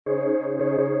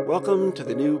Welcome to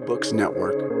the New Books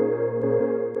Network.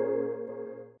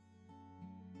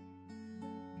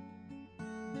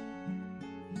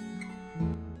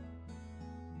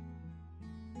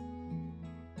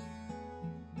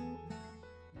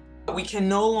 We can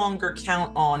no longer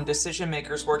count on decision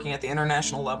makers working at the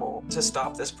international level to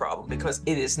stop this problem because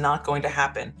it is not going to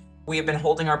happen. We have been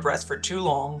holding our breath for too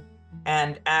long,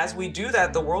 and as we do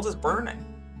that, the world is burning.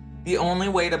 The only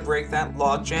way to break that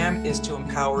logjam is to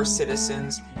empower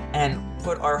citizens and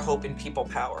put our hope in people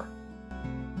power.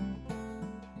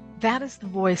 That is the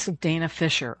voice of Dana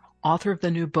Fisher, author of the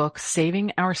new book,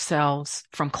 Saving Ourselves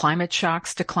from Climate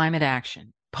Shocks to Climate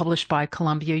Action, published by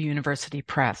Columbia University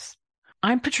Press.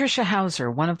 I'm Patricia Hauser,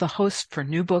 one of the hosts for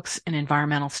New Books in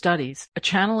Environmental Studies, a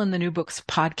channel in the New Books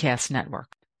podcast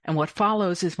network. And what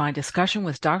follows is my discussion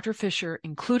with Dr. Fisher,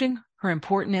 including her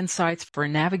important insights for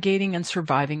navigating and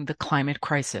surviving the climate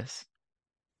crisis.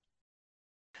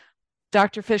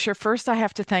 Dr. Fisher, first I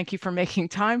have to thank you for making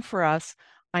time for us.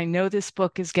 I know this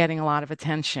book is getting a lot of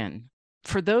attention.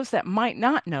 For those that might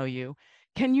not know you,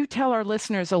 can you tell our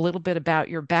listeners a little bit about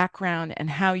your background and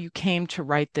how you came to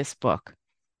write this book?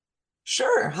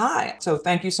 Sure. Hi. So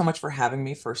thank you so much for having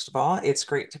me, first of all. It's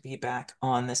great to be back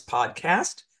on this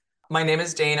podcast. My name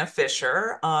is Dana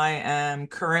Fisher. I am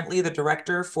currently the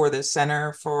director for the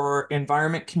Center for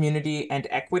Environment, Community, and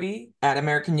Equity at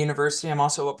American University. I'm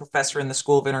also a professor in the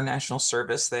School of International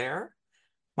Service there.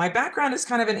 My background is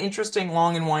kind of an interesting,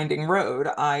 long and winding road.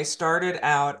 I started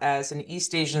out as an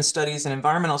East Asian Studies and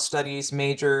Environmental Studies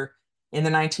major in the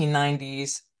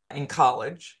 1990s in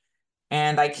college.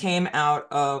 And I came out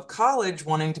of college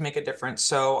wanting to make a difference.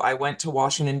 So I went to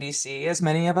Washington, D.C., as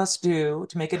many of us do,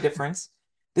 to make a difference.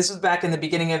 This was back in the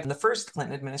beginning of the first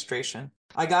Clinton administration.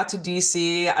 I got to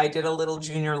DC, I did a little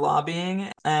junior lobbying,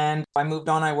 and I moved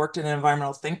on. I worked in an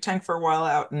environmental think tank for a while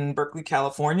out in Berkeley,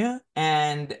 California.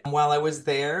 And while I was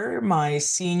there, my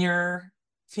senior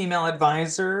female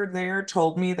advisor there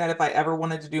told me that if I ever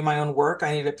wanted to do my own work,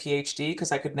 I needed a PhD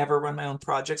because I could never run my own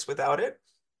projects without it.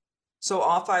 So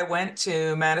off I went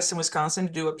to Madison, Wisconsin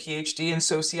to do a PhD in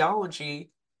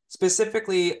sociology,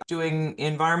 specifically doing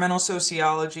environmental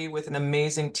sociology with an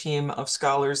amazing team of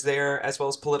scholars there, as well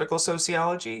as political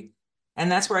sociology.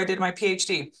 And that's where I did my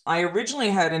PhD. I originally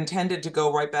had intended to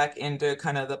go right back into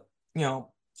kind of the,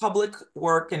 public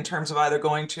work in terms of either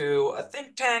going to a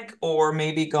think tank or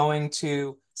maybe going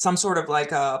to some sort of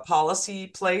like a policy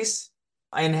place.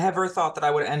 I never thought that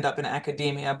I would end up in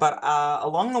academia, but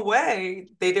along the way,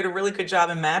 they did a really good job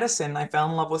in Madison. I fell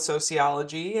in love with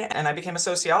sociology and I became a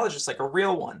sociologist, like a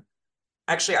real one.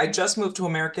 Actually, I just moved to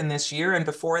American this year, and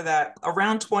before that,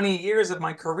 around 20 years of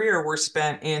my career were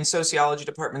spent in sociology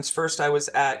departments. First, I was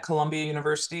at Columbia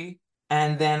University,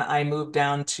 and then I moved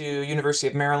down to University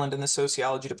of Maryland in the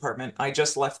sociology department. I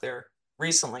just left there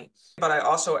recently. But I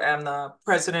also am the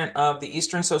president of the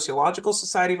Eastern Sociological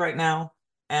Society right now,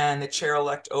 and the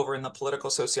chair-elect over in the political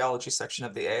sociology section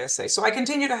of the ASA. So I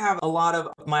continue to have a lot of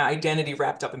my identity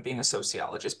wrapped up in being a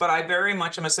sociologist, but I very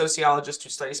much am a sociologist who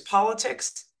studies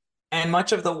politics. And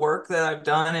much of the work that I've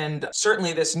done, and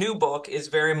certainly this new book, is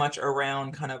very much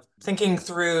around kind of thinking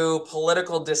through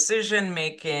political decision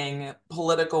making,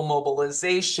 political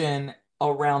mobilization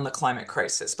around the climate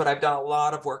crisis. But I've done a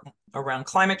lot of work around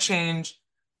climate change,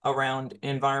 around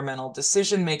environmental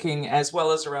decision making, as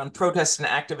well as around protest and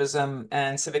activism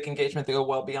and civic engagement that go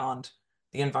well beyond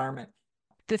the environment.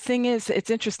 The thing is,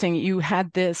 it's interesting. You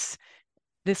had this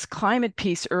climate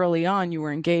piece early on. You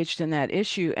were engaged in that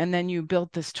issue, and then you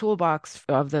built this toolbox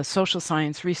of the social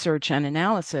science research and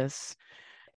analysis.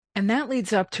 And that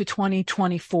leads up to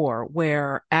 2024,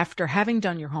 where after having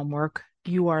done your homework,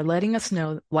 you are letting us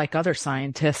know, like other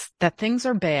scientists, that things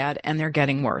are bad and they're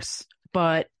getting worse.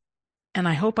 But, and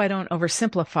I hope I don't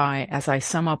oversimplify as I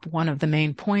sum up one of the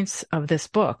main points of this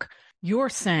book, you're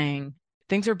saying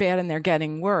things are bad and they're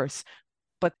getting worse.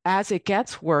 But as it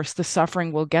gets worse, the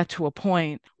suffering will get to a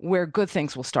point where good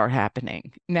things will start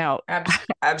happening. Now,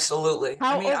 absolutely.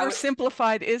 How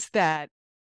oversimplified is that?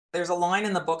 There's a line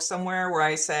in the book somewhere where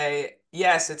I say,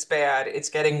 yes, it's bad, it's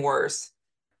getting worse.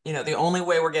 The only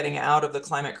way we're getting out of the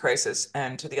climate crisis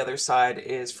and to the other side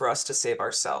is for us to save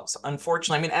ourselves.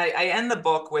 Unfortunately, I end the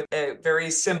book with a very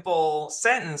simple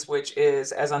sentence, which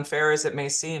is, as unfair as it may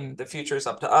seem, the future is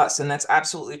up to us. And that's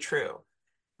absolutely true.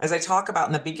 As I talk about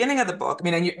in the beginning of the book,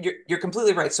 and you're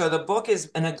completely right. So the book is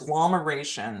an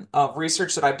agglomeration of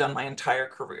research that I've done my entire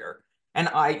career. And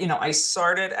I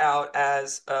started out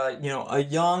as a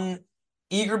young,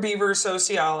 eager beaver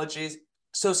sociologist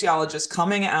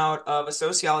coming out of a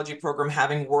sociology program,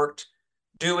 having worked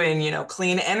doing,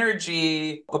 clean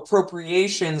energy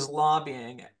appropriations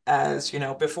lobbying as,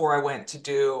 before I went to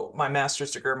do my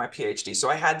master's degree or my PhD. So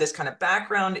I had this kind of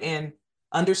background in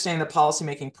understanding the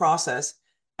policymaking process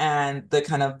and the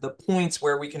kind of the points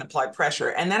where we can apply pressure.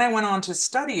 And then I went on to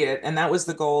study it, and that was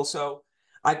the goal. So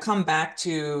I come back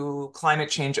to climate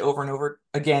change over and over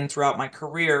again throughout my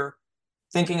career,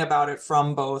 thinking about it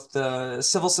from both the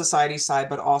civil society side,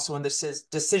 but also in the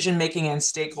decision-making and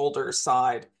stakeholder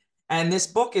side. And this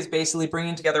book is basically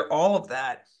bringing together all of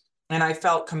that. And I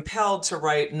felt compelled to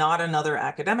write not another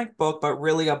academic book, but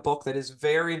really a book that is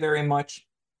very, very much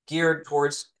geared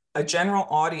towards a general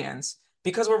audience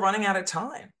because we're running out of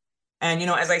time. And,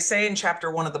 as I say in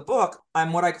chapter 1 of the book,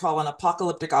 I'm what I call an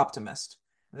apocalyptic optimist.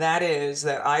 That is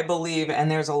that I believe, and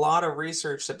there's a lot of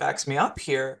research that backs me up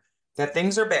here, that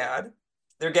things are bad.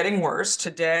 They're getting worse.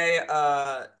 Today,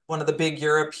 one of the big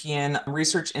European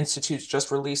research institutes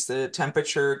just released the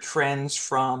temperature trends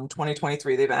from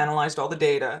 2023. They've analyzed all the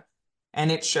data,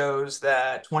 and it shows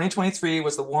that 2023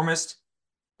 was the warmest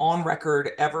on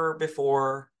record ever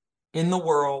before in the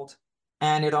world.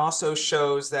 And it also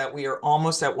shows that we are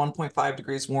almost at 1.5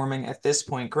 degrees warming at this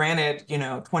point. Granted,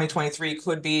 2023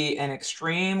 could be an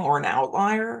extreme or an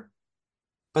outlier,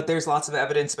 but there's lots of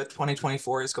evidence that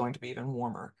 2024 is going to be even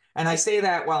warmer. And I say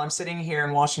that while I'm sitting here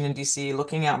in Washington, D.C.,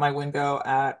 looking out my window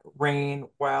at rain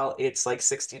while it's like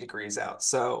 60 degrees out.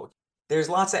 So there's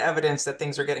lots of evidence that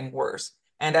things are getting worse.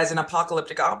 And as an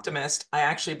apocalyptic optimist, I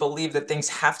actually believe that things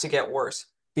have to get worse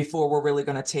before we're really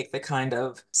going to take the kind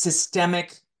of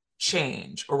systemic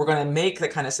change, or we're going to make the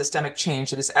kind of systemic change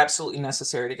that is absolutely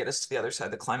necessary to get us to the other side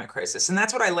of the climate crisis. And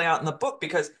that's what I lay out in the book,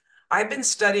 because I've been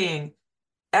studying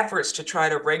efforts to try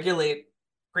to regulate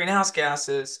greenhouse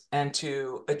gases and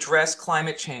to address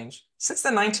climate change since the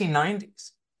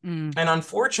 1990s. And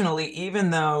unfortunately,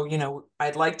 even though,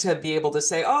 I'd like to be able to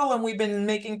say, oh, and we've been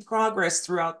making progress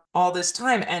throughout all this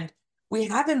time, and we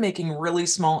have been making really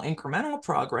small incremental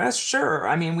progress, sure.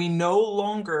 I mean, we no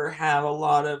longer have a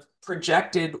lot of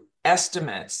projected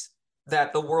estimates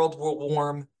that the world will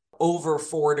warm over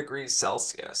 4 degrees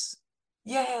Celsius.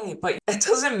 Yay, but it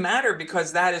doesn't matter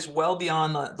because that is well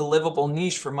beyond the livable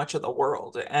niche for much of the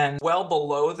world. And well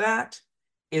below that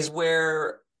is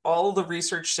where all of the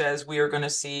research says we are going to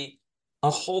see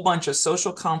a whole bunch of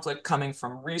social conflict coming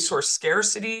from resource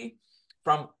scarcity,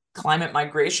 from climate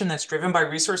migration that's driven by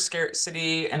resource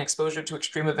scarcity and exposure to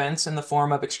extreme events in the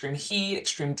form of extreme heat,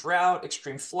 extreme drought,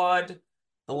 extreme flood.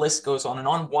 The list goes on and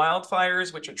on.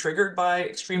 Wildfires, which are triggered by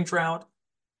extreme drought.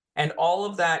 And all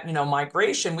of that,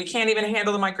 migration, we can't even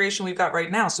handle the migration we've got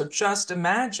right now. So just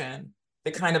imagine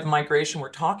the kind of migration we're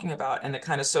talking about and the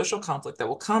kind of social conflict that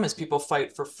will come as people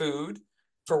fight for food,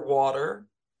 for water,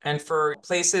 and for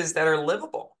places that are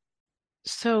livable.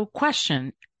 So,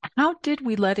 question, how did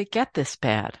we let it get this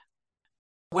bad?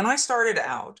 When I started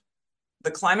out,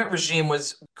 the climate regime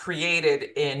was created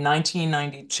in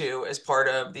 1992 as part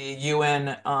of the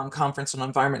UN Conference on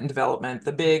Environment and Development,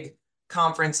 the big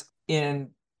conference in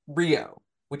Rio,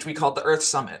 which we called the Earth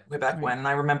Summit way back when. And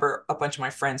I remember a bunch of my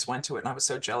friends went to it, and I was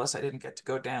so jealous I didn't get to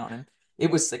go down. And it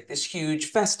was like this huge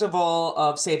festival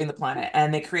of saving the planet.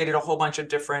 And they created a whole bunch of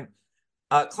different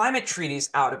climate treaties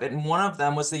out of it. And one of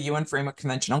them was the UN Framework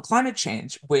Convention on Climate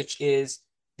Change, which is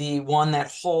the one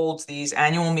that holds these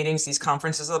annual meetings, these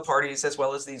conferences of the parties, as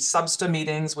well as these substa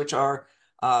meetings, which are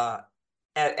at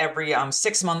every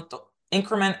 6-month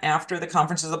increment after the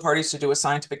conferences of the parties to do a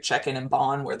scientific check-in in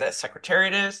Bonn, where the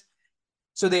secretariat is.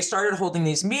 So they started holding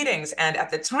these meetings. And at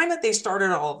the time that they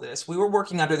started all of this, we were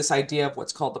working under this idea of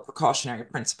what's called the precautionary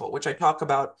principle, which I talk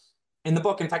about in the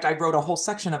book. In fact, I wrote a whole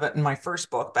section of it in my first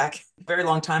book back a very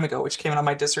long time ago, which came out of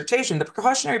my dissertation. The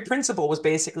precautionary principle was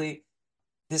basically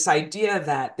this idea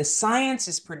that the science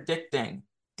is predicting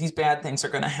these bad things are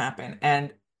going to happen.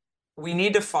 And we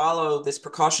need to follow this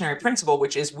precautionary principle,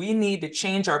 which is we need to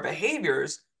change our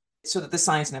behaviors so that the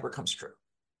science never comes true.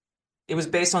 It was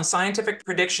based on scientific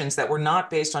predictions that were not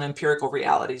based on empirical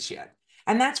realities yet.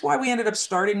 And that's why we ended up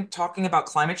starting talking about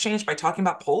climate change by talking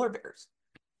about polar bears,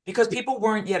 because people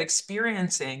weren't yet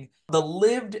experiencing the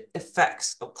lived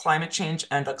effects of climate change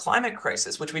and a climate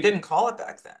crisis, which we didn't call it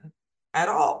back then at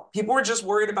all. People were just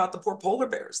worried about the poor polar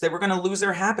bears. They were going to lose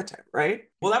their habitat, right?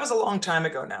 Well, that was a long time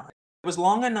ago now. It was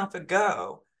long enough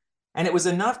ago, and it was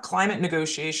enough climate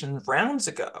negotiation rounds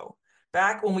ago,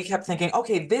 back when we kept thinking,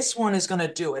 okay, this one is going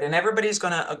to do it, and everybody's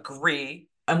going to agree.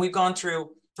 And we've gone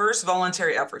through first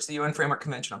voluntary efforts, the UN Framework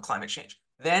Convention on Climate Change,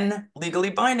 then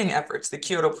legally binding efforts, the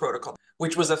Kyoto Protocol,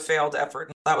 which was a failed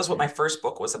effort. That was what my first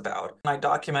book was about. And I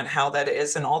document how that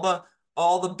is, and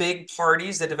all the big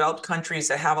parties, the developed countries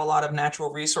that have a lot of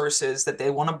natural resources that they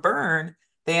want to burn,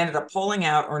 They ended up pulling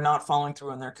out or not following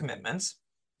through on their commitments.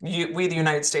 We, the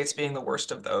United States, being the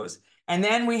worst of those. And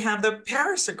then we have the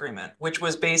Paris Agreement, which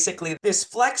was basically this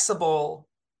flexible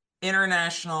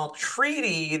international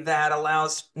treaty that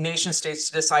allows nation states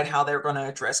to decide how they're going to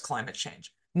address climate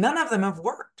change. None of them have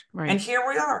worked. Right. And here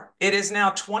we are. It is now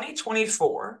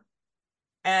 2024.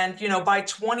 And, by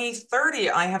 2030,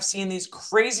 I have seen these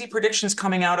crazy predictions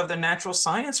coming out of the natural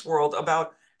science world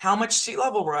about how much sea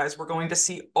level rise we're going to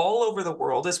see all over the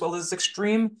world, as well as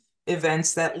extreme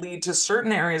events that lead to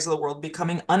certain areas of the world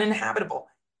becoming uninhabitable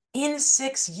in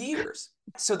 6 years.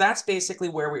 So that's basically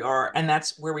where we are, and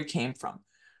that's where we came from.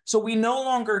 So we no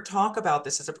longer talk about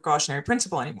this as a precautionary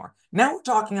principle anymore. Now we're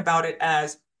talking about it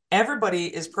as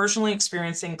everybody is personally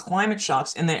experiencing climate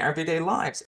shocks in their everyday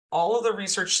lives. All of the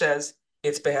research says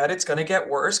it's bad, it's going to get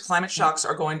worse. Climate shocks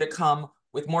are going to come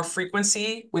with more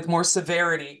frequency, with more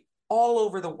severity all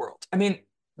over the world. I mean,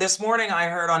 this morning I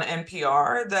heard on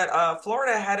NPR that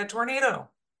Florida had a tornado.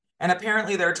 And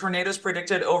apparently there are tornadoes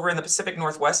predicted over in the Pacific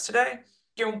Northwest today.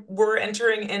 We're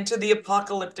entering into the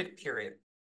apocalyptic period.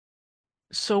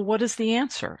 So what is the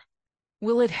answer?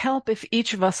 Will it help if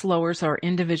each of us lowers our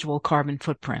individual carbon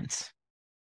footprints?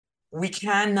 We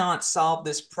cannot solve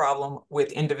this problem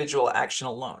with individual action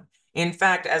alone. In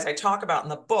fact, as I talk about in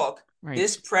the book, Right.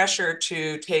 this pressure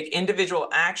to take individual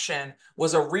action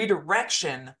was a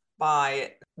redirection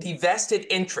by the vested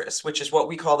interests, which is what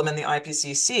we call them in the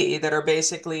IPCC, that are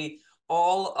basically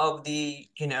all of the,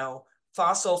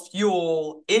 fossil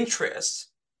fuel interests.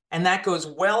 And that goes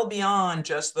well beyond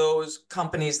just those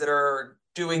companies that are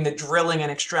doing the drilling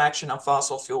and extraction of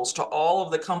fossil fuels to all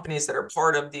of the companies that are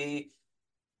part of the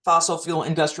fossil fuel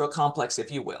industrial complex,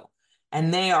 if you will.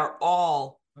 And they are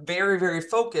all very, very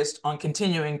focused on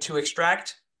continuing to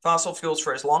extract fossil fuels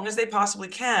for as long as they possibly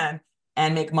can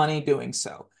and make money doing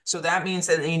so. So that means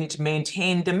that they need to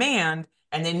maintain demand,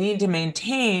 and they need to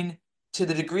maintain, to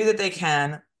the degree that they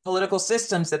can, political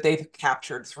systems that they've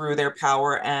captured through their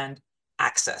power and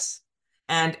access.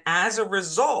 And as a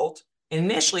result,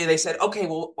 initially they said, okay,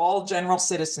 well, all general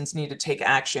citizens need to take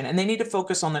action, and they need to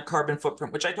focus on their carbon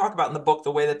footprint, which I talk about in the book,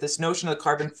 the way that this notion of the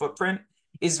carbon footprint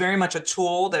is very much a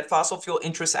tool that fossil fuel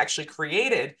interests actually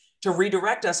created to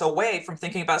redirect us away from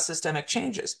thinking about systemic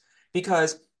changes.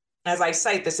 Because as I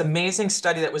cite this amazing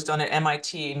study that was done at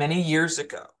MIT many years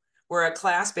ago, where a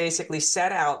class basically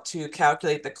set out to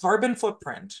calculate the carbon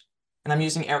footprint, and I'm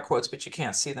using air quotes, but you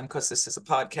can't see them because this is a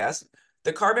podcast,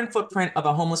 the carbon footprint of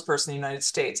a homeless person in the United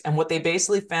States. And what they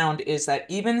basically found is that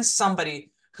even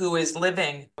somebody who is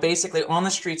living basically on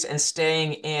the streets and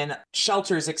staying in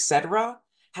shelters, etc.,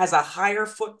 has a higher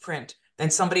footprint than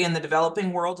somebody in the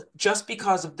developing world, just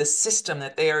because of the system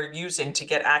that they are using to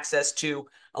get access to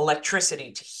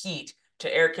electricity, to heat,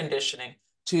 to air conditioning,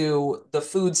 to the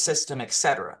food system,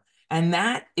 etc. And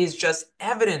that is just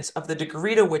evidence of the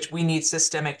degree to which we need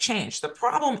systemic change. The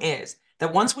problem is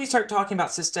that once we start talking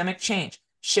about systemic change,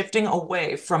 shifting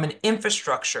away from an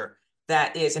infrastructure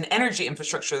that is an energy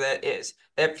infrastructure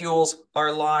that fuels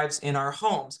our lives in our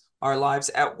homes, our lives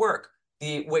at work,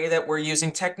 the way that we're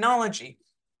using technology,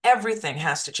 everything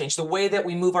has to change. The way that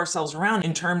we move ourselves around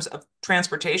in terms of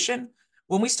transportation,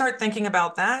 when we start thinking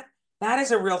about that, that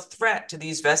is a real threat to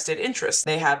these vested interests.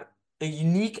 They have a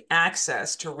unique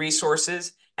access to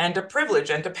resources and to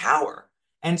privilege and to power.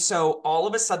 And so all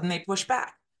of a sudden they push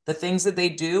back. The things that they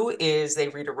do is they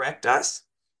redirect us.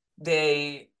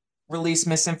 They release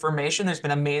misinformation. There's been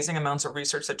amazing amounts of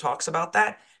research that talks about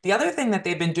that. The other thing that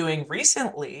they've been doing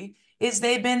recently is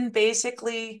they've been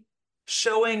basically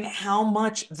showing how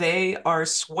much they are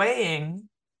swaying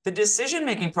the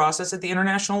decision-making process at the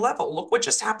international level. Look what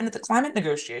just happened at the climate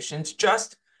negotiations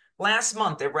just last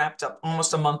month. They wrapped up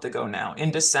almost a month ago now in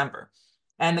December.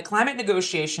 And the climate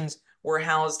negotiations were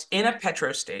housed in a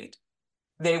petrostate.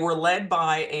 They were led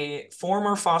by a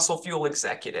former fossil fuel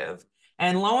executive.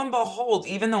 And lo and behold,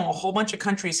 even though a whole bunch of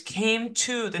countries came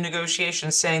to the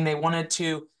negotiations saying they wanted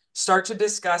to start to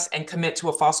discuss and commit to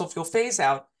a fossil fuel phase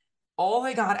out, all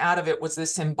they got out of it was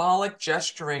this symbolic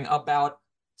gesturing about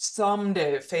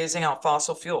someday phasing out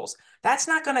fossil fuels. That's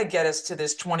not going to get us to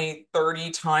this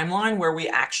 2030 timeline where we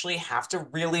actually have to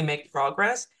really make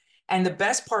progress. And the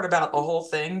best part about the whole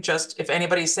thing, just if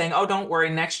anybody's saying, oh, don't worry,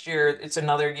 next year it's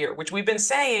another year, which we've been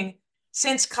saying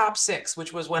since COP6,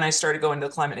 which was when I started going to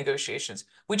the climate negotiations.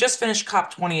 We just finished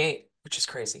COP28, which is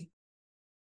crazy.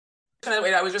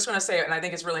 I was just going to say, and I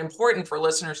think it's really important for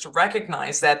listeners to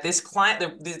recognize that this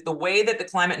the way that the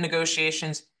climate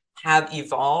negotiations have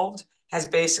evolved has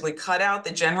basically cut out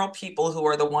the general people who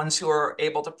are the ones who are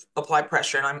able to apply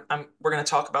pressure. And we're going to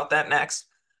talk about that next.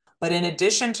 But in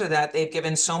addition to that, they've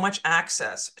given so much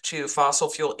access to fossil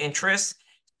fuel interests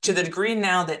to the degree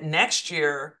now that next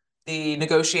year the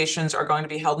negotiations are going to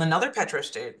be held in another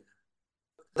petrostate.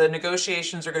 The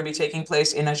negotiations are going to be taking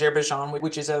place in Azerbaijan,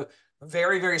 which is a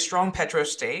very, very strong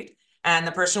petrostate. And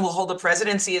the person who will hold the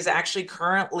presidency is actually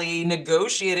currently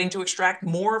negotiating to extract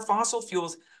more fossil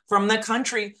fuels from the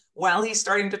country while he's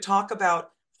starting to talk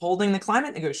about holding the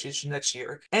climate negotiation next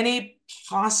year. Any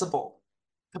possible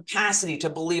capacity to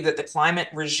believe that the climate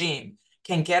regime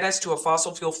can get us to a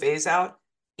fossil fuel phase out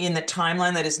in the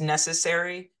timeline that is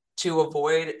necessary to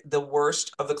avoid the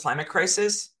worst of the climate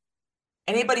crisis,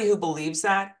 anybody who believes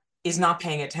that is not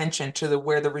paying attention to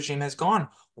where the regime has gone.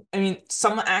 I mean,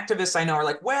 some activists I know are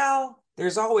like, well,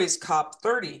 there's always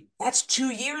COP30. That's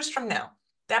 2 years from now.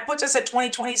 That puts us at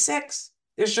 2026.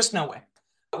 There's just no way.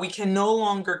 We can no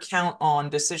longer count on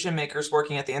decision makers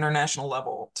working at the international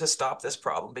level to stop this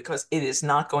problem because it is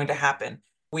not going to happen.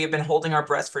 We have been holding our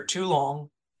breath for too long.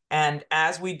 And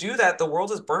as we do that, the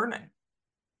world is burning.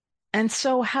 And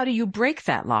so how do you break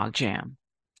that logjam?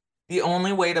 The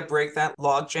only way to break that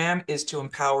logjam is to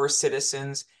empower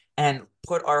citizens and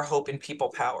put our hope in people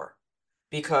power,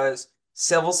 because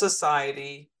civil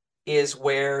society is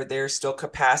where there's still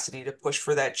capacity to push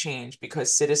for that change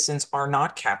because citizens are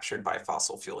not captured by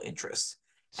fossil fuel interests.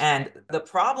 And the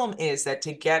problem is that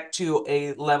to get to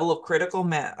a level of critical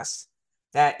mass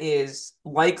that is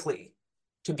likely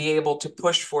to be able to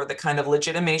push for the kind of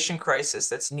legitimation crisis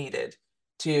that's needed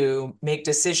to make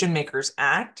decision makers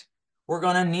act, we're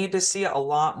going to need to see a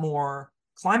lot more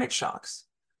climate shocks,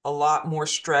 a lot more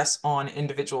stress on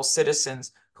individual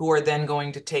citizens who are then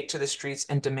going to take to the streets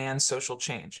and demand social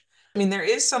change. I mean, there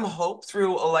is some hope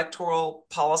through electoral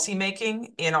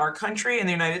policymaking in our country, in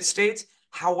the United States.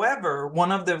 However,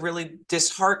 one of the really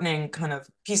disheartening kind of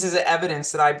pieces of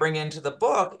evidence that I bring into the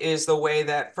book is the way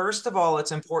that, first of all,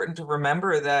 it's important to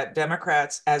remember that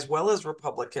Democrats as well as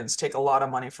Republicans take a lot of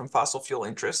money from fossil fuel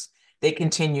interests. They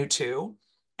continue to.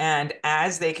 And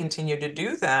as they continue to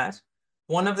do that,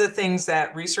 one of the things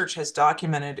that research has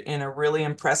documented in a really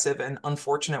impressive and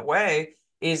unfortunate way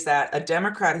is that a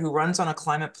Democrat who runs on a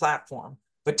climate platform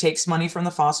but takes money from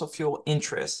the fossil fuel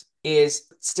interests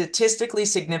is statistically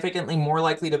significantly more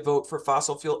likely to vote for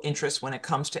fossil fuel interests when it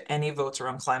comes to any votes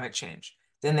around climate change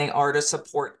than they are to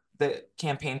support the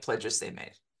campaign pledges they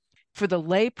made. For the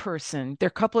layperson, there are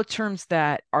a couple of terms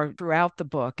that are throughout the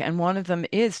book, and one of them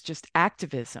is just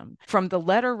activism. From the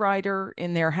letter writer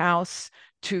in their house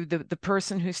to the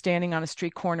person who's standing on a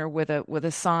street corner with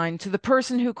a sign, to the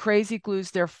person who crazy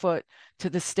glues their foot to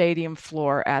the stadium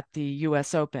floor at the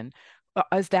US Open.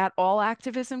 Is that all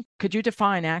activism? Could you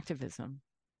define activism?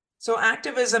 So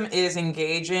activism is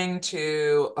engaging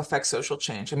to affect social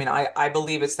change. I mean, I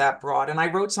believe it's that broad. And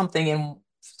I wrote something in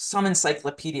some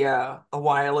encyclopedia a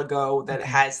while ago that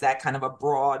has that kind of a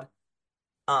broad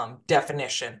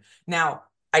definition. Now,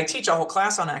 I teach a whole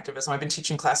class on activism. I've been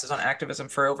teaching classes on activism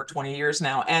for over 20 years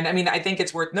now. And I mean, I think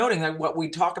it's worth noting that what we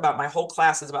talk about, my whole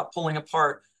class is about pulling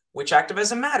apart which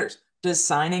activism matters. Does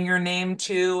signing your name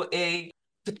to a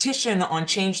petition on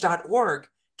change.org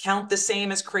count the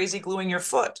same as crazy gluing your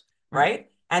foot, right?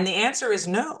 And the answer is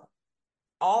no.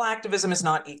 All activism is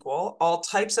not equal.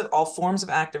 All forms of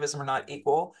activism are not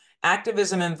equal.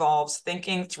 Activism involves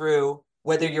thinking through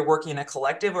whether you're working in a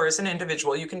collective or as an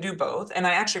individual. You can do both. And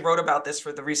I actually wrote about this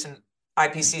for the recent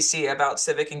IPCC about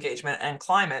civic engagement and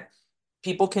climate.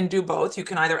 People can do both. You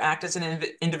can either act as an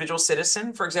individual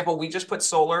citizen. For example, we just put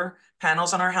solar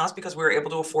panels on our house because we were able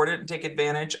to afford it and take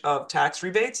advantage of tax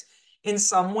rebates. In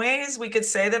some ways, we could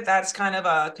say that that's kind of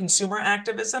a consumer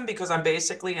activism because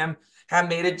have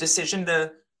made a decision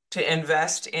to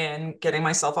invest in getting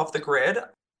myself off the grid.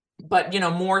 But in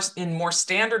more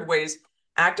standard ways,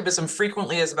 activism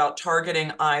frequently is about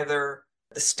targeting either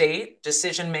the state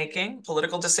decision-making,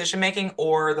 political decision-making,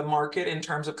 or the market in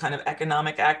terms of kind of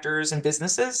economic actors and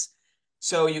businesses.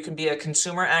 So you can be a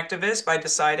consumer activist by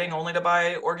deciding only to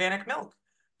buy organic milk.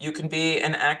 You can be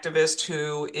an activist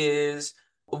who is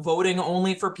voting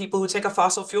only for people who take a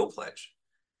fossil fuel pledge.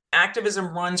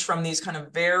 Activism runs from these kind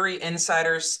of very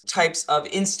insider types of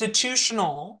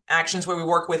institutional actions where we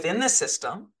work within the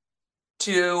system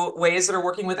to ways that are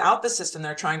working without the system.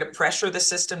 They're trying to pressure the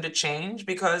system to change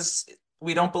because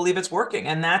we don't believe it's working.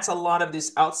 And that's a lot of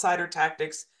these outsider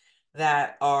tactics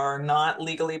that are not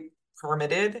legally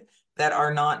permitted, that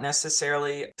are not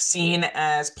necessarily seen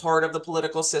as part of the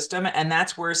political system. And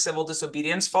that's where civil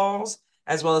disobedience falls,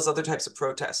 as well as other types of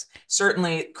protests.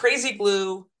 Certainly crazy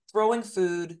glue, throwing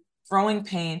food, throwing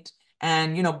paint,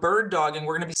 and, bird dogging.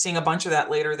 We're going to be seeing a bunch of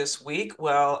that later this week.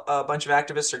 Well, a bunch of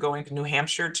activists are going to New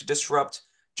Hampshire to disrupt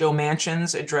Joe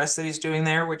Manchin's address that he's doing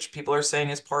there, which people are saying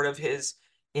is part of his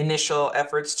initial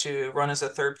efforts to run as a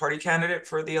third-party candidate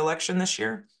for the election this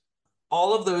year.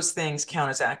 All of those things count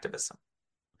as activism.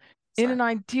 In an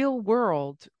ideal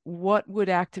world, what would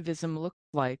activism look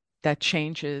like that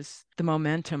changes the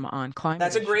momentum on climate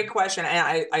That's a issues? great question.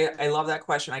 And I love that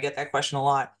question. I get that question a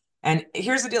lot. And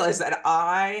here's the deal is that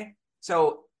I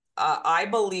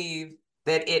believe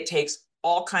that it takes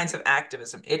all kinds of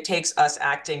activism. It takes us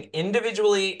acting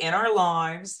individually in our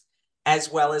lives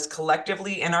as well as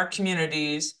collectively in our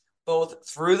communities, both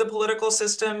through the political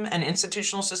system and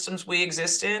institutional systems we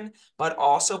exist in, but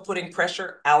also putting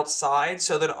pressure outside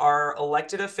so that our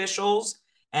elected officials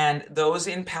and those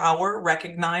in power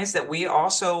recognize that we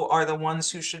also are the ones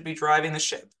who should be driving the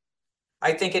ship.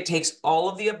 I think it takes all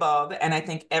of the above, and I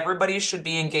think everybody should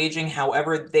be engaging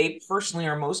however they personally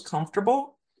are most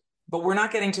comfortable. But we're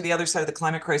not getting to the other side of the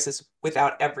climate crisis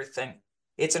without everything.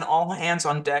 It's an all hands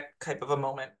on deck type of a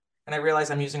moment. And I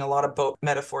realize I'm using a lot of boat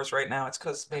metaphors right now. It's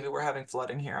because maybe we're having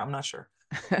flooding here. I'm not sure.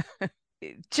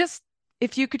 Just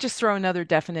if you could just throw another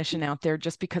definition out there,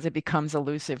 just because it becomes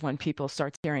elusive when people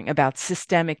start hearing about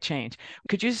systemic change.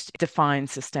 Could you just define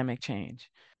systemic change?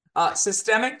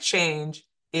 Systemic change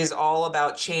is all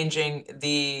about changing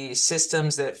the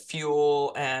systems that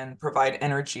fuel and provide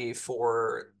energy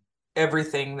for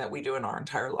everything that we do in our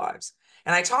entire lives.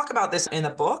 And I talk about this in the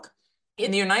book.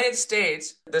 In the United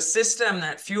States, the system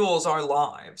that fuels our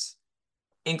lives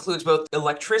includes both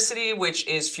electricity, which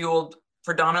is fueled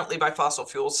predominantly by fossil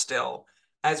fuels still,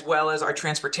 as well as our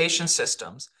transportation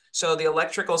systems. So the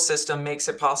electrical system makes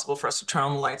it possible for us to turn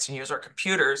on the lights and use our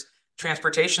computers.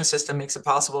 Transportation system makes it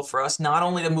possible for us not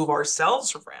only to move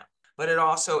ourselves around, but it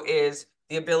also is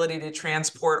the ability to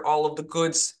transport all of the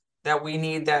goods that we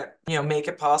need that, make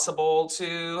it possible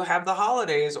to have the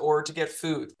holidays or to get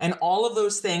food. And all of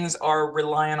those things are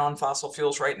reliant on fossil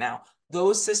fuels right now.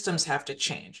 Those systems have to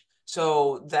change.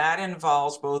 So that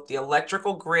involves both the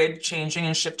electrical grid changing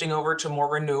and shifting over to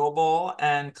more renewable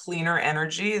and cleaner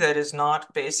energy that is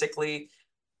not basically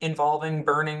involving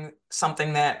burning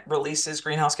something that releases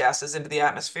greenhouse gases into the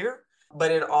atmosphere.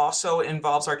 But it also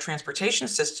involves our transportation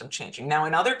system changing. Now,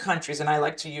 in other countries, and I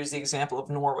like to use the example of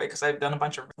Norway because I've done a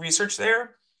bunch of research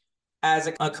there as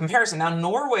a comparison. Now,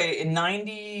 Norway in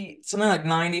something like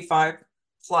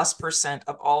 95+%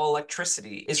 of all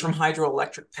electricity is from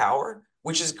hydroelectric power,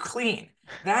 which is clean.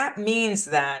 That means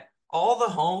that all the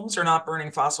homes are not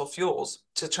burning fossil fuels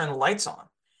to turn the lights on.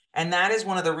 And that is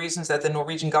one of the reasons that the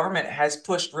Norwegian government has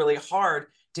pushed really hard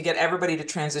to get everybody to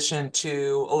transition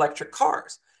to electric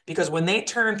cars. Because when they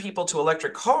turn people to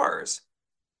electric cars,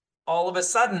 all of a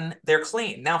sudden they're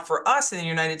clean. Now, for us in the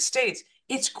United States,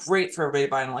 it's great for everybody to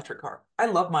buy an electric car. I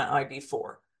love my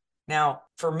ID4. Now,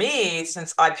 for me,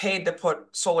 since I paid to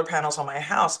put solar panels on my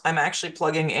house, I'm actually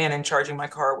plugging in and charging my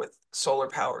car with solar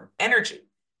powered energy.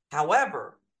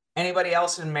 However, anybody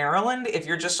else in Maryland, if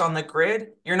you're just on the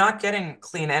grid, you're not getting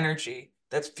clean energy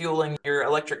that's fueling your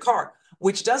electric car,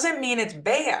 which doesn't mean it's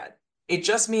bad. It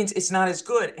just means it's not as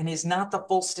good and is not the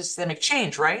full systemic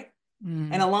change, right?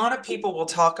 And a lot of people will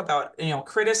talk about,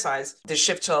 criticize the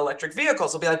shift to electric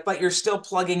vehicles. They'll be like, but you're still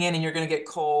plugging in and you're going to get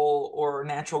coal or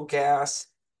natural gas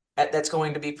that's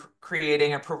going to be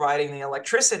creating and providing the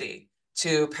electricity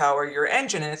to power your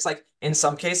engine. And it's like, in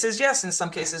some cases, yes, in some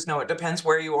cases, no. It depends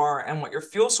where you are and what your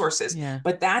fuel source is. Yeah.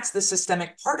 But that's the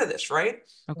systemic part of this, right?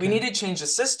 Okay. We need to change the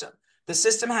system. The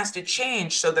system has to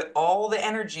change so that all the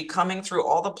energy coming through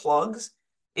all the plugs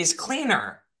is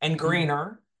cleaner and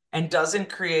greener and doesn't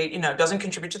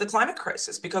contribute to the climate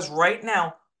crisis, because right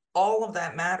now, all of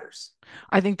that matters.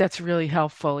 I think that's really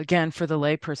helpful, again, for the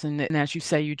layperson. And as you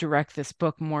say, you direct this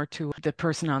book more to the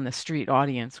person on the street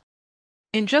audience.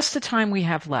 In just the time we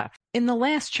have left, in the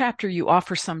last chapter, you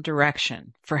offer some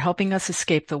direction for helping us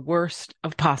escape the worst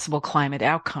of possible climate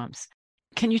outcomes.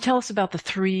 Can you tell us about the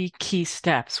 3 key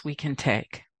steps we can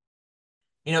take?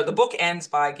 The book ends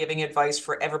by giving advice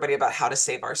for everybody about how to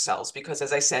save ourselves, because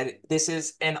as I said, this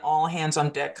is an all hands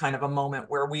on deck kind of a moment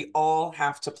where we all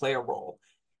have to play a role.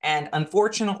 And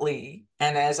unfortunately,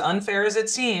 and as unfair as it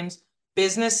seems,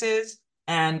 businesses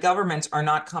and governments are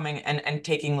not coming and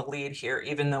taking the lead here,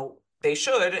 even though they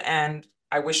should, and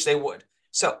I wish they would.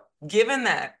 So given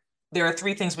that, there are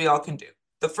 3 things we all can do.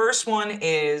 The first one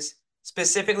is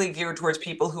specifically geared towards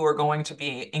people who are going to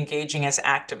be engaging as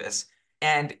activists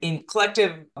and in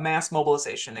collective mass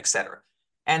mobilization, et cetera.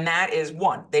 And that is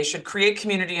 1, they should create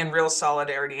community and real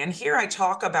solidarity. And here I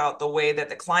talk about the way that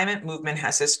the climate movement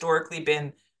has historically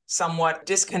been somewhat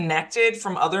disconnected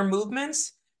from other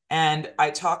movements. And I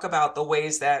talk about the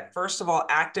ways that, first of all,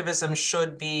 activism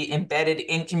should be embedded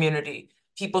in community.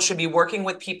 People should be working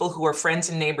with people who are friends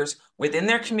and neighbors within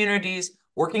their communities,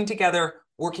 working together,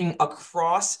 working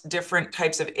across different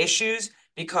types of issues,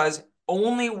 because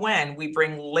only when we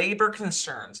bring labor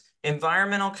concerns,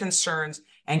 environmental concerns,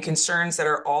 and concerns that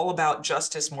are all about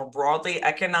justice more broadly,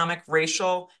 economic,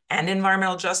 racial, and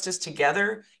environmental justice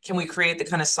together, can we create the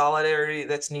kind of solidarity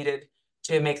that's needed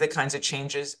to make the kinds of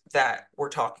changes that we're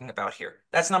talking about here.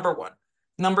 That's number one.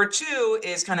 Number two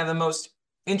is kind of the most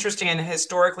interesting and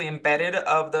historically embedded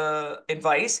of the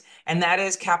advice, and that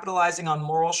is capitalizing on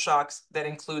moral shocks that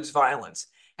includes violence.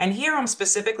 And here I'm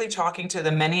specifically talking to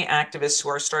the many activists who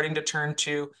are starting to turn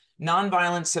to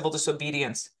nonviolent civil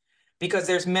disobedience, because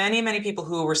there's many, many people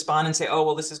who respond and say, oh,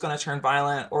 well, this is going to turn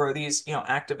violent, or these,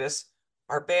 activists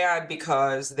are bad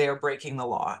because they're breaking the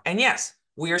law. And yes,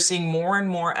 we are seeing more and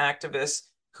more activists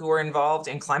who are involved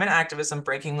in climate activism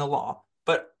breaking the law,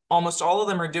 but almost all of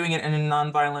them are doing it in a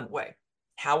nonviolent way.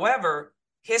 However,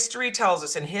 history tells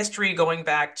us, and history going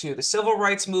back to the civil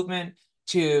rights movement,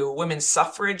 to women's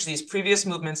suffrage, these previous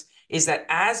movements, is that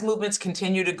as movements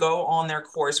continue to go on their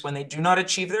course, when they do not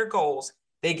achieve their goals,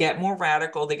 they get more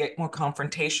radical, they get more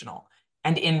confrontational.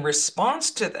 And in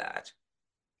response to that,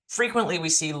 frequently we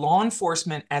see law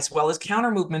enforcement as well as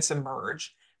counter movements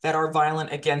emerge that are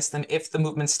violent against them if the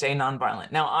movements stay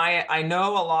nonviolent. Now, I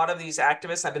know a lot of these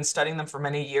activists, I've been studying them for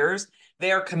many years,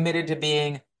 they are committed to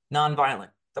being nonviolent.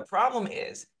 The problem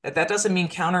is that doesn't mean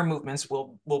counter movements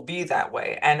will be that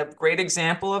way. And a great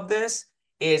example of this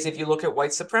is if you look at white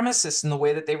supremacists and the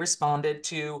way that they responded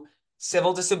to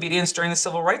civil disobedience during the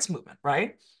civil rights movement,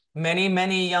 right? Many,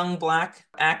 many young Black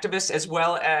activists, as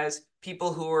well as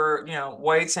people who were,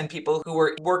 whites and people who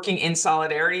were working in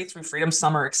solidarity through Freedom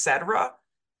Summer, et cetera,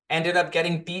 ended up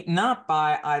getting beaten up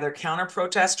by either counter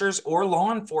protesters or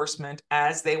law enforcement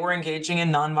as they were engaging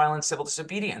in nonviolent civil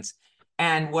disobedience.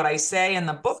 And what I say in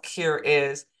the book here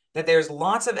is that there's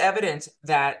lots of evidence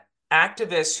that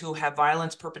activists who have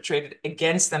violence perpetrated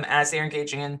against them as they're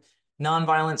engaging in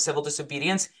nonviolent civil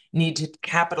disobedience need to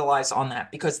capitalize on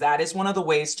that, because that is one of the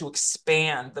ways to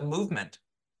expand the movement.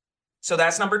 So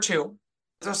that's number two.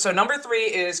 So number three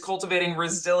is cultivating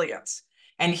resilience.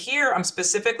 And here I'm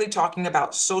specifically talking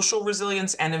about social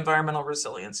resilience and environmental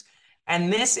resilience.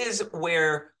 And this is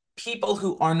where people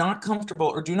who are not comfortable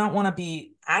or do not want to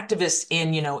be activists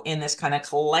in this kind of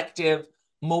collective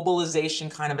mobilization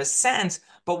kind of a sense,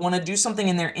 but want to do something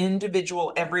in their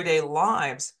individual everyday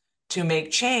lives to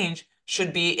make change,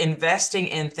 should be investing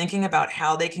in thinking about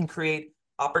how they can create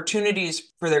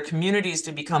opportunities for their communities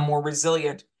to become more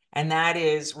resilient. And that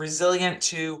is resilient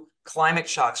to climate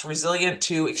shocks, resilient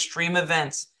to extreme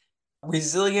events,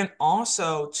 resilient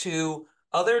also to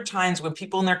other times when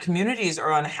people in their communities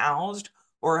are unhoused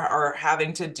or are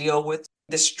having to deal with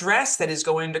the stress that is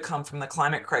going to come from the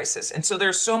climate crisis. And so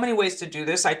there's so many ways to do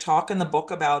this. I talk in the book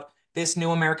about this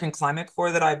new American Climate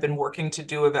Corps that I've been working to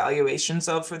do evaluations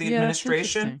of for the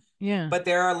administration. Yeah. But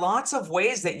there are lots of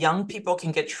ways that young people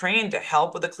can get trained to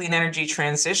help with the clean energy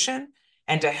transition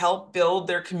and to help build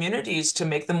their communities to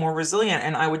make them more resilient.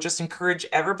 And I would just encourage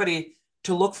everybody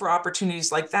to look for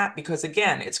opportunities like that, because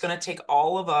again, it's going to take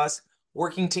all of us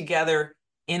working together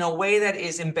in a way that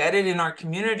is embedded in our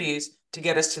communities to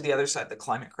get us to the other side of the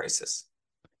climate crisis.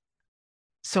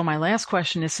 So my last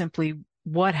question is simply,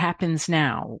 what happens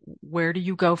now? Where do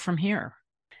you go from here?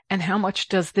 And how much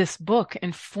does this book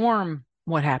inform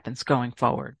what happens going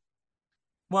forward?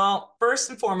 Well, first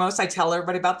and foremost, I tell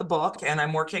everybody about the book, and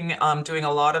I'm working doing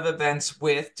a lot of events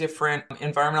with different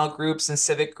environmental groups and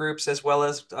civic groups, as well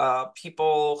as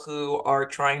people who are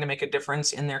trying to make a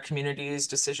difference in their communities,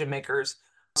 decision makers.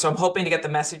 So I'm hoping to get the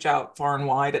message out far and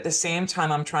wide. At the same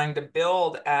time, I'm trying to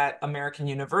build at American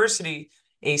University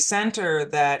a center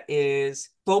that is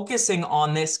focusing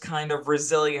on this kind of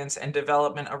resilience and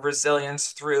development of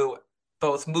resilience through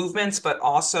both movements, but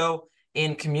also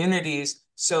in communities,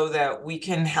 so that we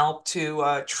can help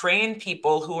to train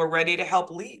people who are ready to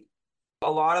help lead. A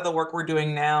lot of the work we're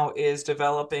doing now is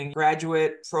developing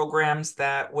graduate programs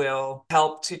that will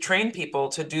help to train people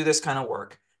to do this kind of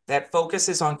work that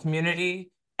focuses on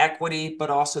community, equity, but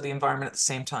also the environment at the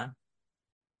same time.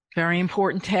 Very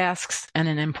important tasks and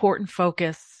an important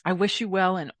focus. I wish you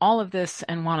well in all of this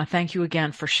and want to thank you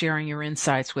again for sharing your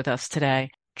insights with us today.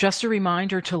 Just a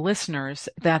reminder to listeners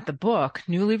that the book,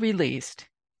 newly released,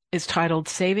 is titled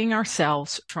Saving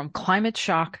Ourselves from Climate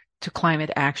Shock to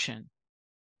Climate Action.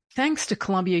 Thanks to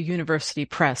Columbia University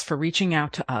Press for reaching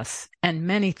out to us, and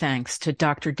many thanks to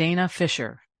Dr. Dana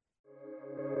Fisher